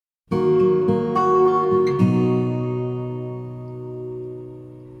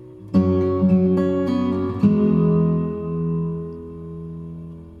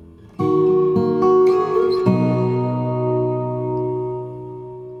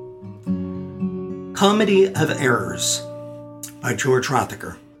Comedy of Errors by George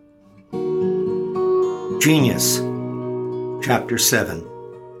Rothacker. Genius, Chapter 7.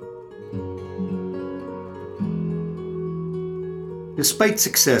 Despite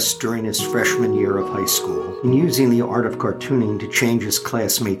success during his freshman year of high school in using the art of cartooning to change his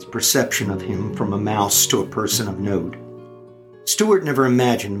classmates' perception of him from a mouse to a person of note, Stewart never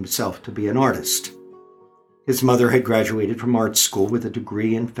imagined himself to be an artist. His mother had graduated from art school with a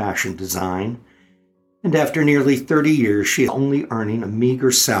degree in fashion design, and after nearly 30 years, she was only earning a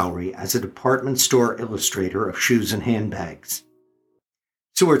meager salary as a department store illustrator of shoes and handbags.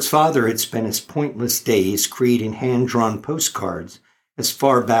 Stewart's father had spent his pointless days creating hand-drawn postcards as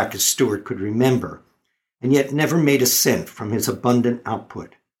far back as Stewart could remember, and yet never made a cent from his abundant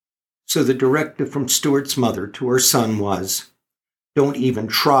output. So the directive from Stewart's mother to her son was, "Don't even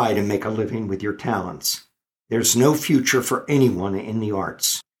try to make a living with your talents. There's no future for anyone in the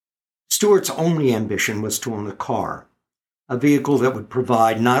arts." Stewart's only ambition was to own a car, a vehicle that would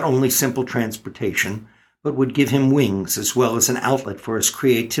provide not only simple transportation, but would give him wings as well as an outlet for his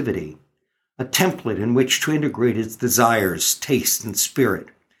creativity, a template in which to integrate his desires, taste, and spirit.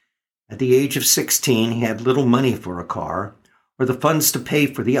 At the age of 16, he had little money for a car, or the funds to pay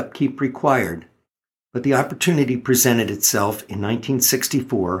for the upkeep required, but the opportunity presented itself in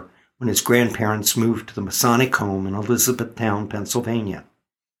 1964 when his grandparents moved to the Masonic home in Elizabethtown, Pennsylvania.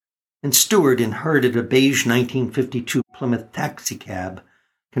 And Stewart inherited a beige 1952 Plymouth taxicab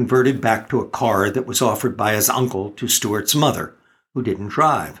converted back to a car that was offered by his uncle to Stewart's mother, who didn't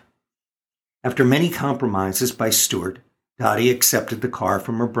drive. After many compromises by Stewart, Dottie accepted the car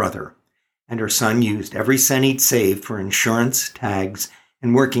from her brother, and her son used every cent he'd saved for insurance, tags,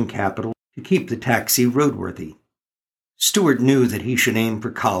 and working capital to keep the taxi roadworthy. Stewart knew that he should aim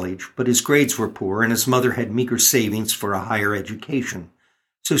for college, but his grades were poor and his mother had meager savings for a higher education.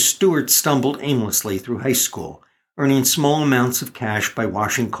 So Stewart stumbled aimlessly through high school, earning small amounts of cash by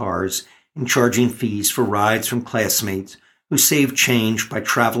washing cars and charging fees for rides from classmates who saved change by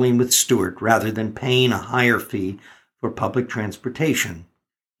traveling with Stewart rather than paying a higher fee for public transportation.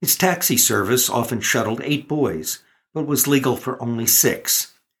 His taxi service often shuttled 8 boys, but was legal for only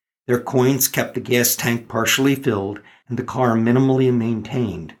 6. Their coins kept the gas tank partially filled and the car minimally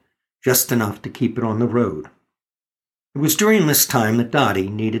maintained, just enough to keep it on the road. It was during this time that Dottie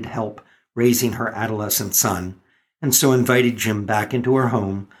needed help raising her adolescent son, and so invited Jim back into her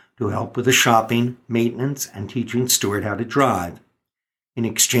home to help with the shopping, maintenance, and teaching Stewart how to drive. In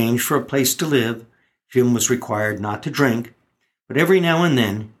exchange for a place to live, Jim was required not to drink, but every now and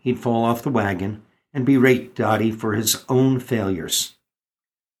then he'd fall off the wagon and berate Dottie for his own failures.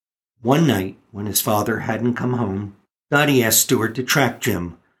 One night, when his father hadn't come home, Dottie asked Stewart to track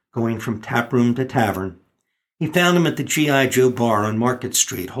Jim, going from taproom to tavern. He found him at the G.I. Joe bar on Market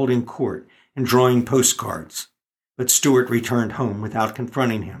Street, holding court and drawing postcards, but Stewart returned home without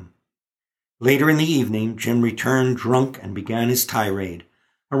confronting him. Later in the evening, Jim returned drunk and began his tirade,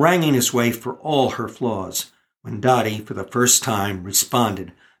 haranguing his wife for all her flaws, when Dottie, for the first time,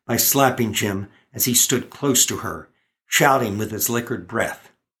 responded by slapping Jim as he stood close to her, shouting with his liquored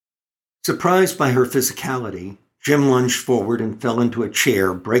breath. Surprised by her physicality, Jim lunged forward and fell into a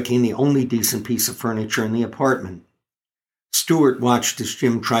chair, breaking the only decent piece of furniture in the apartment. Stewart watched as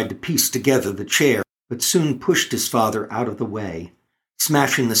Jim tried to piece together the chair, but soon pushed his father out of the way,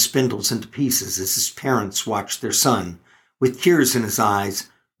 smashing the spindles into pieces as his parents watched their son, with tears in his eyes,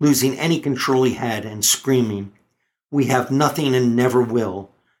 losing any control he had and screaming, "We have nothing and never will.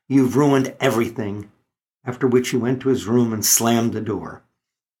 You've ruined everything," after which he went to his room and slammed the door.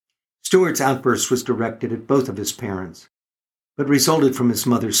 Stewart's outburst was directed at both of his parents, but resulted from his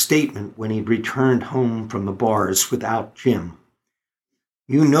mother's statement when he returned home from the bars without Jim.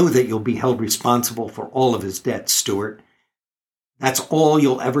 "You know that you'll be held responsible for all of his debts, Stewart. That's all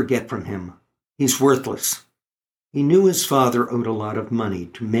you'll ever get from him. He's worthless." He knew his father owed a lot of money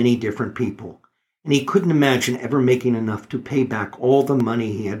to many different people, and he couldn't imagine ever making enough to pay back all the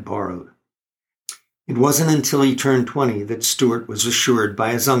money he had borrowed. It wasn't until he turned 20 that Stewart was assured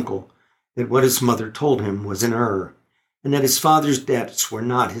by his uncle that what his mother told him was an error, and that his father's debts were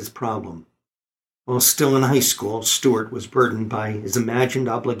not his problem. While still in high school, Stewart was burdened by his imagined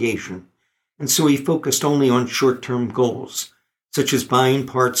obligation, and so he focused only on short-term goals, such as buying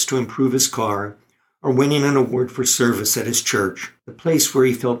parts to improve his car or winning an award for service at his church, the place where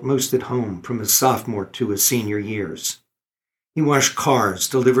he felt most at home from his sophomore to his senior years. He washed cars,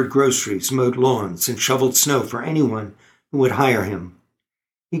 delivered groceries, mowed lawns, and shoveled snow for anyone who would hire him.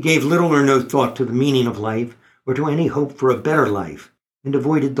 He gave little or no thought to the meaning of life or to any hope for a better life, and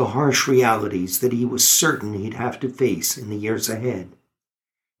avoided the harsh realities that he was certain he'd have to face in the years ahead.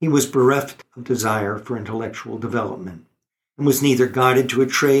 He was bereft of desire for intellectual development and was neither guided to a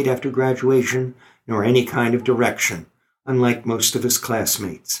trade after graduation nor any kind of direction, unlike most of his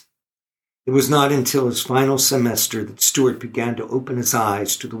classmates. It was not until his final semester that Stewart began to open his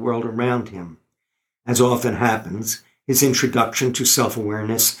eyes to the world around him. As often happens, his introduction to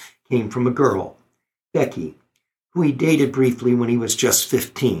self-awareness came from a girl, Becky, who he dated briefly when he was just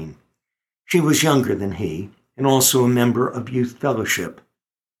 15. She was younger than he, and also a member of Youth Fellowship.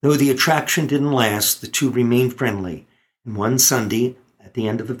 Though the attraction didn't last, the two remained friendly, and one Sunday, at the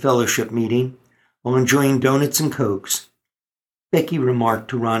end of the fellowship meeting, while enjoying donuts and cokes, Becky remarked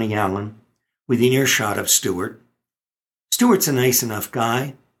to Ronnie Allen, within earshot of Stewart, "Stewart's a nice enough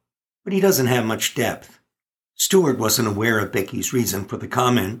guy, but he doesn't have much depth." Stewart wasn't aware of Becky's reason for the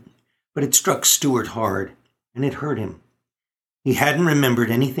comment, but it struck Stewart hard, and it hurt him. He hadn't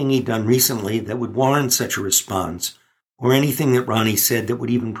remembered anything he'd done recently that would warrant such a response, or anything that Ronnie said that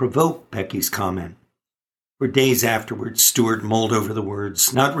would even provoke Becky's comment. For days afterwards, Stewart mulled over the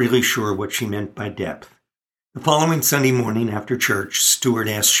words, not really sure what she meant by depth. The following Sunday morning after church, Stewart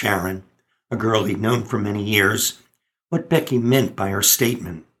asked Sharon, a girl he'd known for many years, what Becky meant by her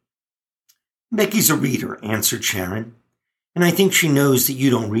statement. "Becky's a reader," answered Sharon, "and I think she knows that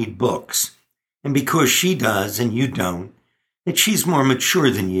you don't read books. And because she does and you don't, that she's more mature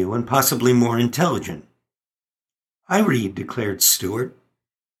than you and possibly more intelligent." "I read," declared Stewart.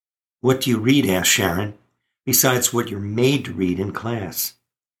 "What do you read?" asked Sharon, "besides what you're made to read in class?"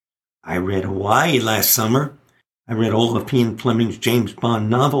 "I read Hawaii last summer. I read all of Ian Fleming's James Bond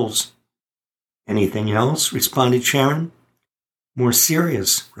novels." "Anything else?" responded Sharon. "More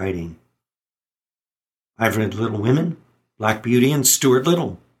serious writing." "I've read Little Women, Black Beauty, and Stuart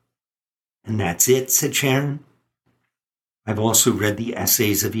Little." "And that's it?" said Sharon. "I've also read the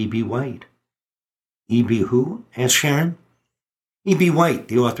essays of E.B. White." "E.B. who?" asked Sharon. "E.B. White,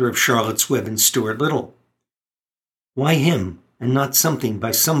 the author of Charlotte's Web and Stuart Little." "Why him, and not something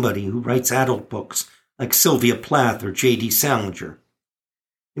by somebody who writes adult books like Sylvia Plath or J.D. Salinger?"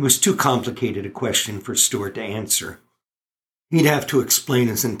 It was too complicated a question for Stewart to answer. He'd have to explain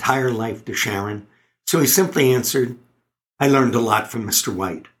his entire life to Sharon, so he simply answered, "I learned a lot from Mr.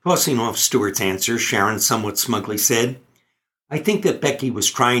 White." Tossing off Stewart's answer, Sharon somewhat smugly said, "I think that Becky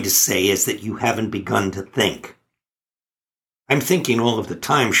was trying to say is that you haven't begun to think." "I'm thinking all of the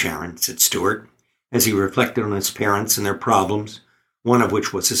time, Sharon," said Stewart, as he reflected on his parents and their problems, one of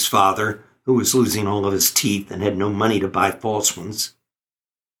which was his father, who was losing all of his teeth and had no money to buy false ones.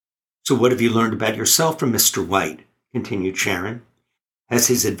 "So what have you learned about yourself from Mr. White?" continued Sharon. "Has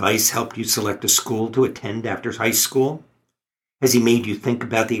his advice helped you select a school to attend after high school? Has he made you think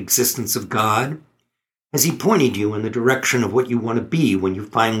about the existence of God? Has he pointed you in the direction of what you want to be when you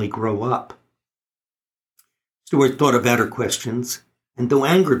finally grow up?" Stewart thought about her questions, and though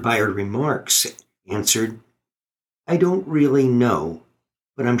angered by her remarks, answered, "I don't really know,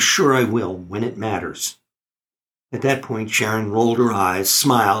 but I'm sure I will when it matters." At that point, Sharon rolled her eyes,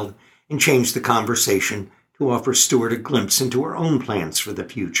 smiled, and changed the conversation to offer Stewart a glimpse into her own plans for the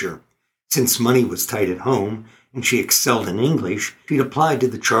future. Since money was tight at home and she excelled in English, she'd applied to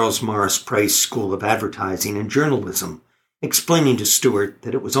the Charles Morris Price School of Advertising and Journalism, explaining to Stewart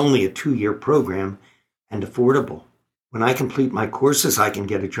that it was only a 2-year program and affordable. "When I complete my courses, I can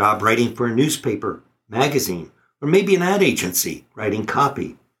get a job writing for a newspaper, magazine, or maybe an ad agency, writing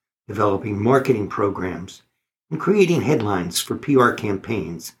copy, developing marketing programs, and creating headlines for PR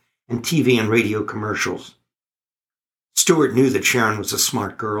campaigns and TV and radio commercials." Stewart knew that Sharon was a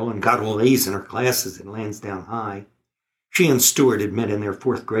smart girl and got all A's in her classes at Lansdowne High. She and Stewart had met in their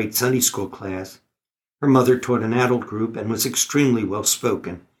 4th grade Sunday school class. Her mother taught an adult group and was extremely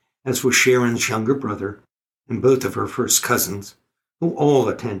well-spoken, as was Sharon's younger brother and both of her first cousins, who all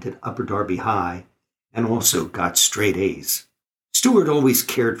attended Upper Darby High and also got straight A's. Stewart always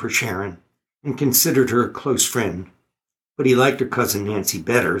cared for Sharon and considered her a close friend, but he liked her cousin Nancy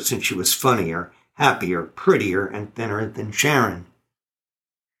better since she was funnier, happier, prettier, and thinner than Sharon.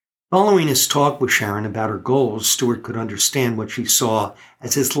 Following his talk with Sharon about her goals, Stewart could understand what she saw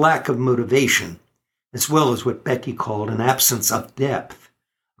as his lack of motivation, as well as what Becky called an absence of depth,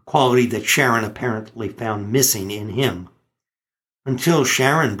 a quality that Sharon apparently found missing in him. Until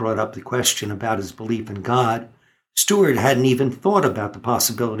Sharon brought up the question about his belief in God, Stewart hadn't even thought about the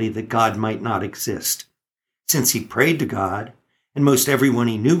possibility that God might not exist. Since he prayed to God, and most everyone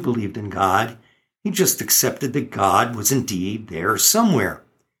he knew believed in God, he just accepted that God was indeed there somewhere,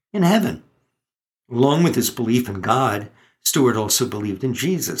 in heaven. Along with his belief in God, Stewart also believed in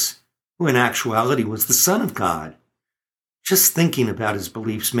Jesus, who in actuality was the Son of God. Just thinking about his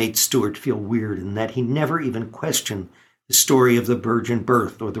beliefs made Stewart feel weird in that he never even questioned the story of the virgin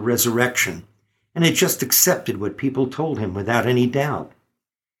birth or the resurrection, and had just accepted what people told him without any doubt.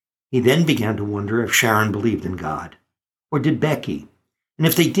 He then began to wonder if Sharon believed in God, or did Becky, and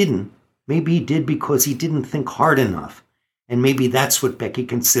if they didn't, maybe he did because he didn't think hard enough, and maybe that's what Becky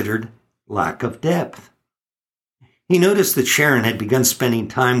considered lack of depth. He noticed that Sharon had begun spending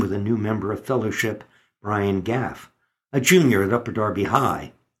time with a new member of fellowship, Brian Gaff, a junior at Upper Darby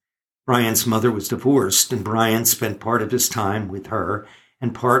High. Brian's mother was divorced, and Brian spent part of his time with her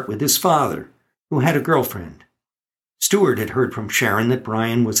and part with his father, who had a girlfriend. Stewart had heard from Sharon that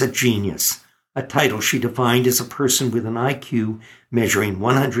Brian was a genius, a title she defined as a person with an IQ measuring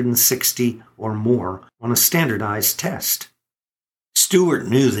 160 or more on a standardized test. Stewart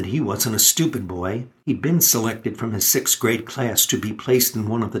knew that he wasn't a stupid boy. He'd been selected from his 6th grade class to be placed in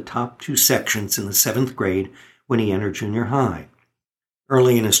one of the top 2 sections in the 7th grade when he entered junior high.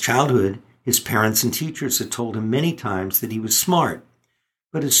 Early in his childhood, his parents and teachers had told him many times that he was smart.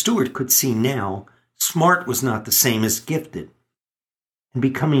 But as Stewart could see now, smart was not the same as gifted. And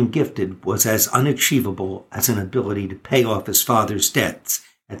becoming gifted was as unachievable as an ability to pay off his father's debts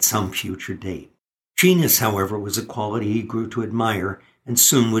at some future date. Genius, however, was a quality he grew to admire and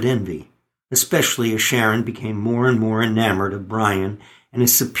soon would envy, especially as Sharon became more and more enamored of Brian and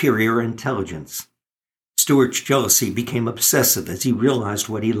his superior intelligence. Stewart's jealousy became obsessive as he realized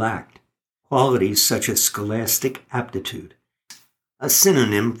what he lacked, qualities such as scholastic aptitude, a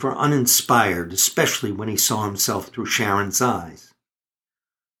synonym for uninspired, especially when he saw himself through Sharon's eyes.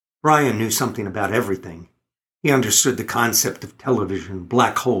 Brian knew something about everything. He understood the concept of television,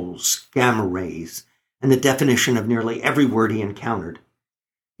 black holes, gamma rays, and the definition of nearly every word he encountered.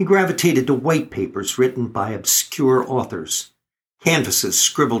 He gravitated to white papers written by obscure authors, canvases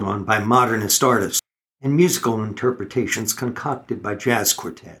scribbled on by modernist artists, and musical interpretations concocted by jazz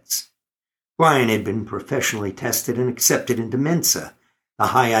quartets. Brian had been professionally tested and accepted into Mensa, the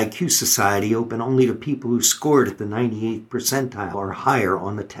high IQ society open only to people who scored at the 98th percentile or higher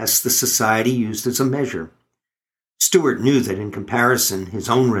on the tests the society used as a measure. Stewart knew that in comparison, his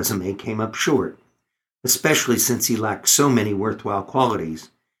own resume came up short, especially since he lacked so many worthwhile qualities,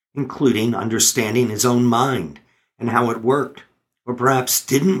 including understanding his own mind and how it worked, or perhaps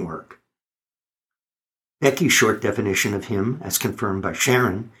didn't work. Becky's short definition of him, as confirmed by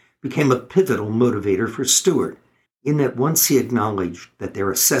Sharon, became a pivotal motivator for Stewart, in that once he acknowledged that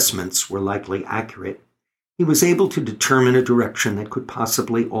their assessments were likely accurate, he was able to determine a direction that could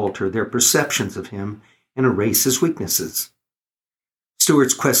possibly alter their perceptions of him and erase his weaknesses.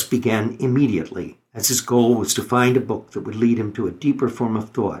 Stewart's quest began immediately, as his goal was to find a book that would lead him to a deeper form of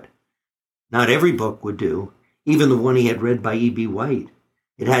thought. Not every book would do, even the one he had read by E.B. White.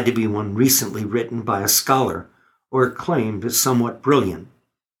 It had to be one recently written by a scholar or acclaimed as somewhat brilliant.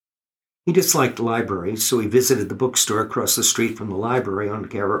 He disliked libraries, so he visited the bookstore across the street from the library on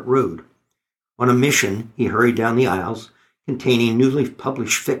Garrett Road. On a mission, he hurried down the aisles, containing newly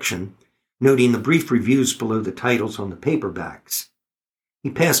published fiction, noting the brief reviews below the titles on the paperbacks. He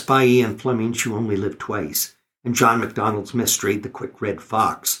passed by Ian Fleming's You Only Live Twice and John MacDonald's mystery, The Quick Red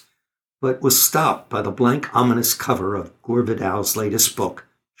Fox, but was stopped by the blank, ominous cover of Gore Vidal's latest book,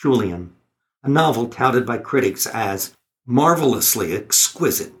 Julian, a novel touted by critics as marvelously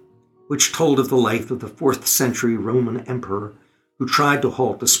exquisite, which told of the life of the 4th century Roman emperor who tried to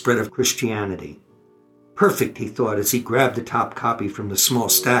halt the spread of Christianity. Perfect, he thought, as he grabbed the top copy from the small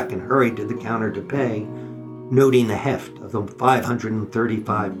stack and hurried to the counter to pay, noting the heft of the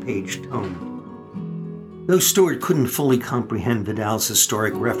 535-page tome. Though Stewart couldn't fully comprehend Vidal's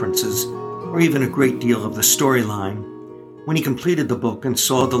historic references, or even a great deal of the storyline, when he completed the book and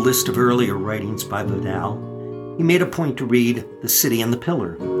saw the list of earlier writings by Vidal, he made a point to read The City and the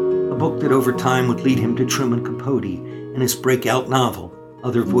Pillar, a book that over time would lead him to Truman Capote and his breakout novel,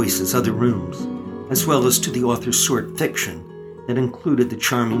 Other Voices, Other Rooms, as well as to the author's short fiction that included the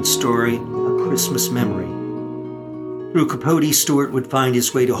charming story A Christmas Memory. Through Capote, Stewart would find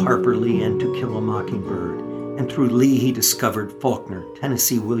his way to Harper Lee and To Kill a Mockingbird, and through Lee he discovered Faulkner,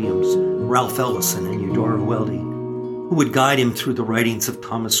 Tennessee Williams, Ralph Ellison, and Eudora Welty, who would guide him through the writings of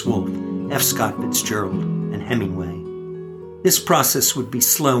Thomas Wolfe, F. Scott Fitzgerald, and Hemingway. This process would be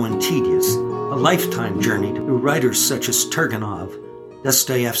slow and tedious, a lifetime journey to writers such as Turgenev,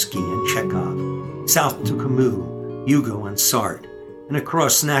 Dostoevsky, and Chekhov, south to Camus, Hugo, and Sartre, and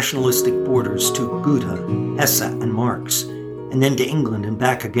across nationalistic borders to Goethe, Hesse, and Marx, and then to England and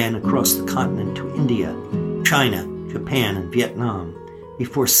back again across the continent to India, China, Japan, and Vietnam,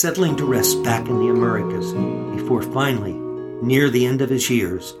 before settling to rest back in the Americas, before finally, near the end of his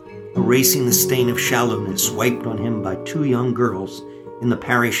years, erasing the stain of shallowness wiped on him by 2 young girls in the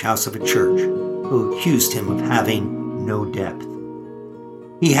parish house of a church who accused him of having no depth.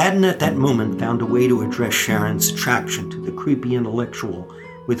 He hadn't at that moment found a way to address Sharon's attraction to the creepy intellectual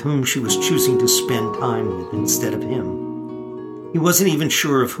with whom she was choosing to spend time with instead of him. He wasn't even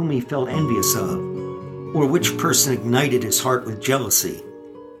sure of whom he felt envious of, or which person ignited his heart with jealousy.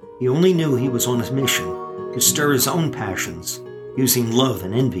 He only knew he was on a mission to stir his own passions, using love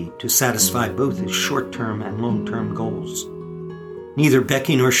and envy to satisfy both his short-term and long-term goals. Neither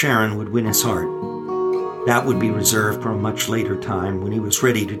Becky nor Sharon would win his heart. That would be reserved for a much later time when he was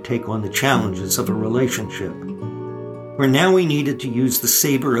ready to take on the challenges of a relationship. For now he needed to use the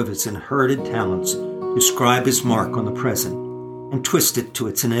saber of his inherited talents to scribe his mark on the present and twist it to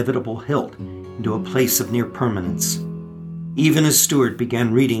its inevitable hilt into a place of near permanence. Even as Stewart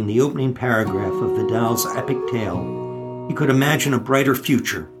began reading the opening paragraph of Vidal's epic tale, he could imagine a brighter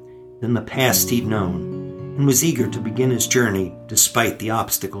future than the past he'd known, and was eager to begin his journey despite the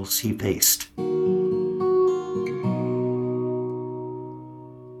obstacles he faced.